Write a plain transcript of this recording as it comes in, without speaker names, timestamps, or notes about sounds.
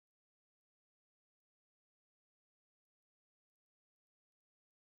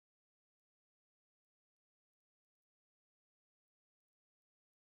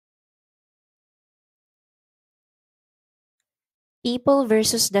People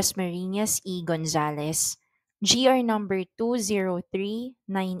versus Dasmarinas Gonzalez, GR number 203986,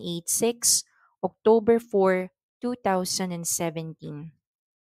 October 4, 2017.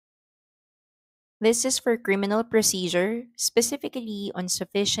 This is for criminal procedure, specifically on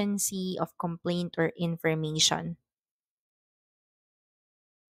sufficiency of complaint or information.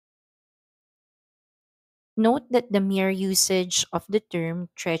 Note that the mere usage of the term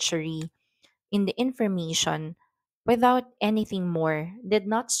treachery in the information without anything more did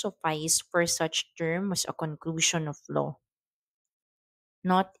not suffice for such term as a conclusion of law,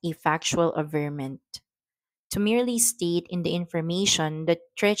 not a factual averment. To merely state in the information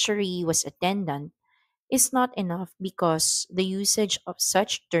that treachery was attendant is not enough because the usage of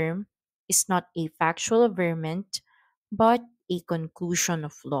such term is not a factual averment but a conclusion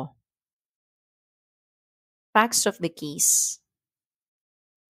of law. Facts of the case.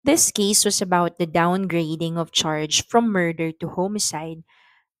 This case was about the downgrading of charge from murder to homicide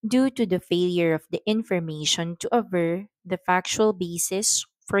due to the failure of the information to aver the factual basis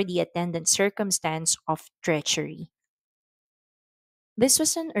for the attendant circumstance of treachery. This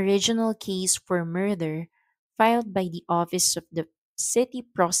was an original case for murder filed by the Office of the City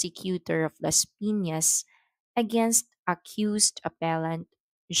Prosecutor of Las Piñas against accused appellant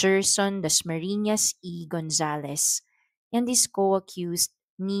Gerson Dasmarinas Gonzalez and his co-accused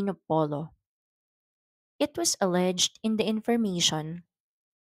Nino Polo. It was alleged in the information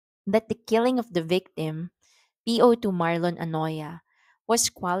that the killing of the victim, PO2 Marlon Anoya,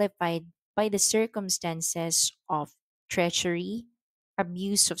 was qualified by the circumstances of treachery,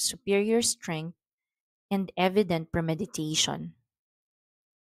 abuse of superior strength, and evident premeditation.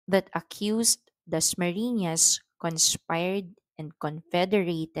 That accused Dasmariñas conspired and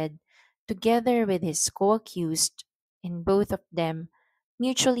confederated together with his co-accused, and both of them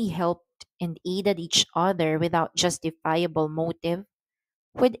mutually helped and aided each other without justifiable motive,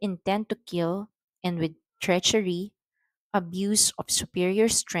 with intent to kill, and with treachery, abuse of superior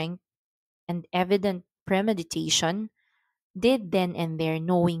strength, and evident premeditation, did then and there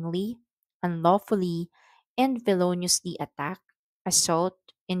knowingly, unlawfully, and feloniously attack, assault,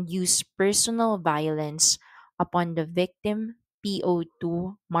 and use personal violence upon the victim,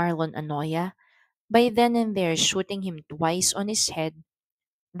 PO2 Marlon Anoya, by then and there shooting him twice on his head,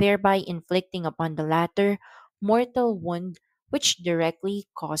 thereby inflicting upon the latter mortal wound which directly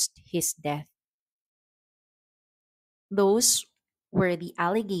caused his death. Those were the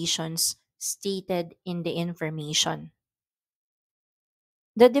allegations stated in the information.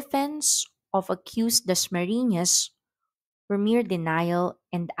 The defense of accused Dasmariñas were mere denial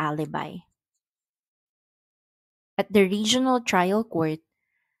and alibi. At the regional trial court,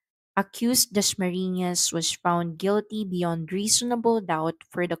 accused Dasmariñas was found guilty beyond reasonable doubt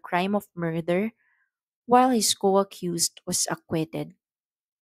for the crime of murder, while his co-accused was acquitted.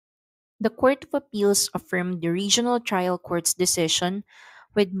 The Court of Appeals affirmed the regional trial court's decision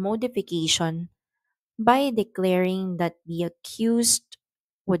with modification by declaring that the accused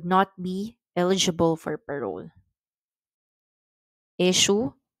would not be eligible for parole.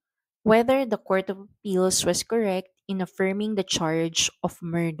 Issue: whether the Court of Appeals was correct in affirming the charge of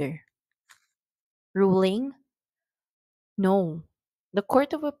murder. Ruling: no. The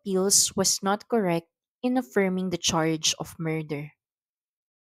Court of Appeals was not correct in affirming the charge of murder.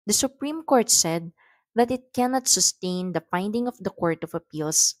 The Supreme Court said that it cannot sustain the finding of the Court of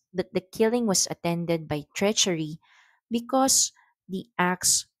Appeals that the killing was attended by treachery because the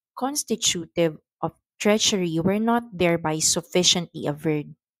acts constitutive of treachery were not thereby sufficiently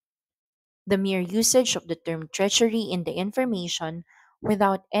averred. The mere usage of the term treachery in the information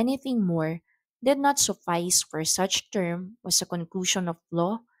without anything more did not suffice for such term was a conclusion of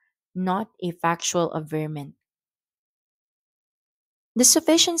law, not a factual averment. The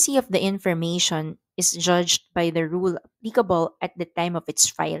sufficiency of the information is judged by the rule applicable at the time of its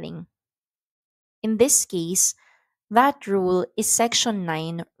filing. In this case, that rule is Section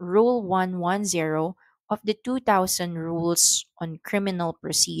 9, Rule 110 of the 2000 Rules on Criminal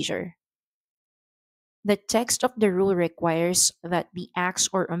Procedure. The text of the rule requires that the acts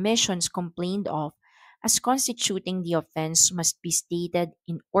or omissions complained of as constituting the offense must be stated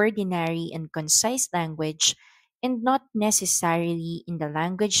in ordinary and concise language and not necessarily in the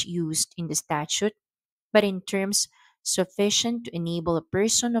language used in the statute, but in terms sufficient to enable a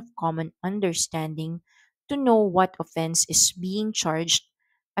person of common understanding to know what offense is being charged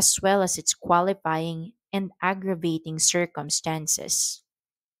as well as its qualifying and aggravating circumstances.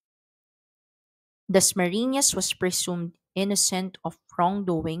 Dasmariñas was presumed innocent of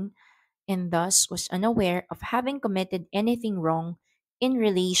wrongdoing and thus was unaware of having committed anything wrong in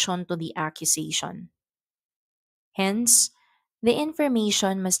relation to the accusation. Hence, The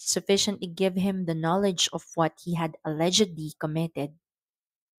information must sufficiently give him the knowledge of what he had allegedly committed.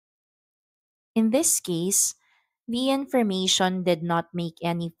 In this case, the information did not make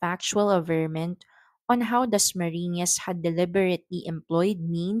any factual averment on how Dasmarinas had deliberately employed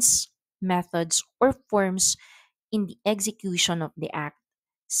means, methods, or forms in the execution of the act,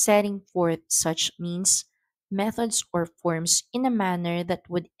 setting forth such means, methods, or forms in a manner that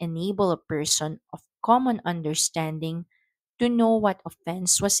would enable a person of common understanding to know what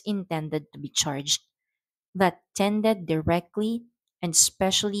offense was intended to be charged, that tended directly and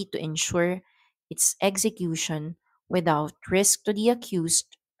specially to ensure its execution without risk to the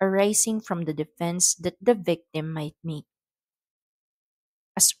accused arising from the defense that the victim might make.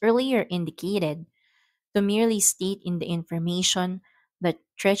 As earlier indicated, to merely state in the information that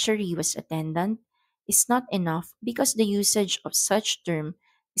treachery was attendant is not enough because the usage of such term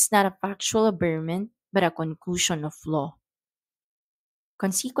is not a factual aberrament but a conclusion of law.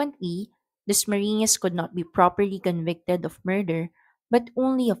 Consequently, the Dasmariñas could not be properly convicted of murder but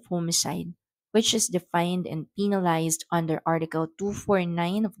only of homicide, which is defined and penalized under Article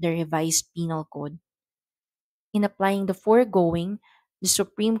 249 of the Revised Penal Code. In applying the foregoing, the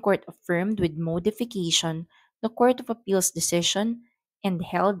Supreme Court affirmed with modification the Court of Appeal's decision and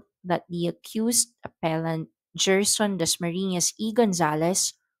held that the accused appellant Gerson Dasmariñas E.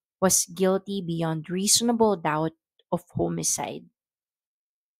 Gonzalez was guilty beyond reasonable doubt of homicide.